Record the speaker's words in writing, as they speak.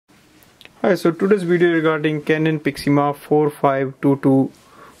Hi, so today's video regarding Canon Pixma 4522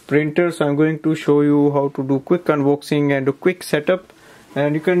 printer. So I'm going to show you how to do quick unboxing and a quick setup.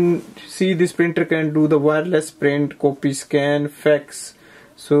 And you can see this printer can do the wireless print, copy, scan, fax.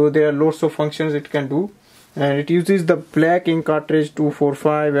 So there are lots of functions it can do. And it uses the black ink cartridge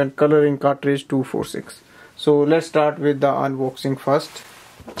 245 and color ink cartridge 246. So let's start with the unboxing first.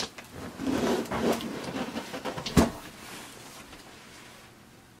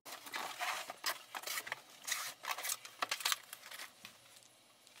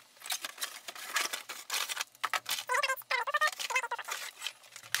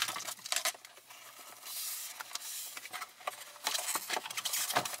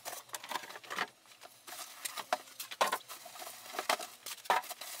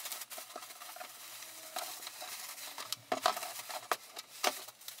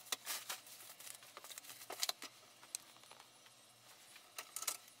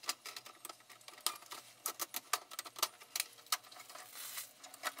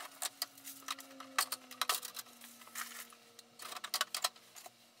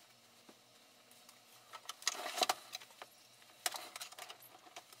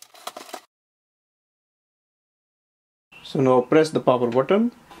 So now press the power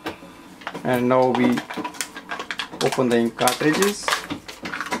button, and now we open the ink cartridges.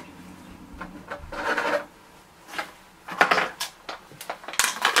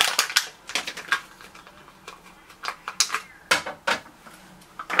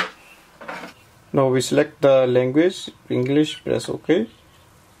 Now we select the language, English, press OK.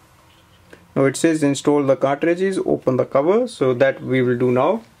 Now it says install the cartridges, open the cover, so that we will do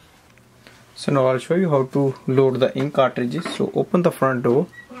now. So now I'll show you how to load the ink cartridges. So open the front door,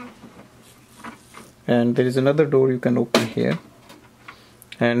 and there is another door you can open here,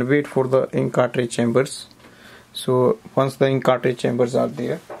 and wait for the ink cartridge chambers. So once the ink cartridge chambers are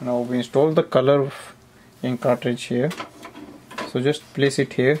there, now we install the color of ink cartridge here. So just place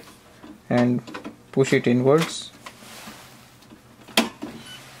it here and push it inwards,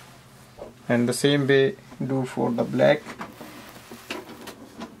 and the same way do for the black.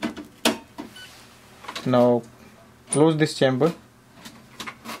 Now close this chamber,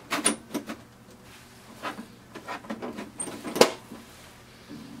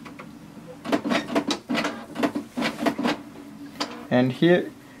 and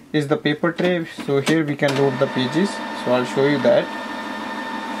here is the paper tray. So here we can load the pages, so I'll show you that.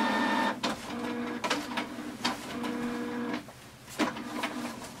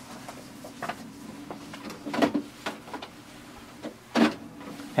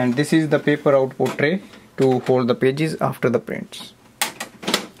 And this is the paper output tray to hold the pages after the prints.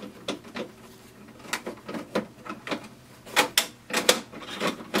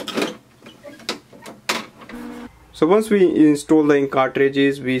 So once we install the ink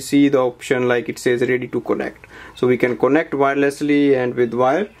cartridges, we see the option like it says ready to connect. So we can connect wirelessly and with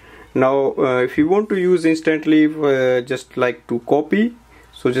wire. Now if you want to use instantly, just like to copy,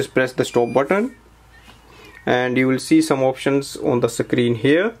 so just press the stop button, and you will see some options on the screen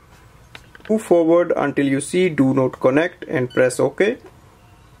here. Move forward until you see do not connect and press OK.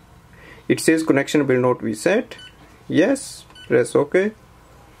 It says connection will not be set. Yes, press OK.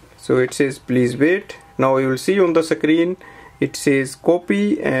 So it says please wait. Now you will see on the screen it says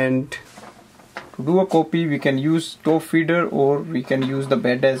copy, and to do a copy we can use top feeder or we can use the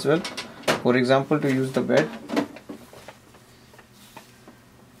bed as well. For example, to use the bed,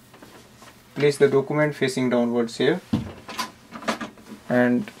 place the document facing downwards here,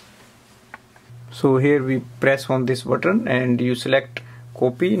 and so here we press on this button and you select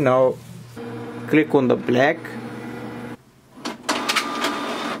copy. Now click on the black,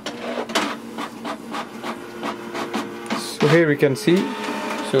 so here we can see.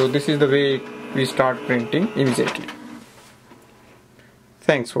 So this is the way we start printing immediately.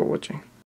 Thanks for watching.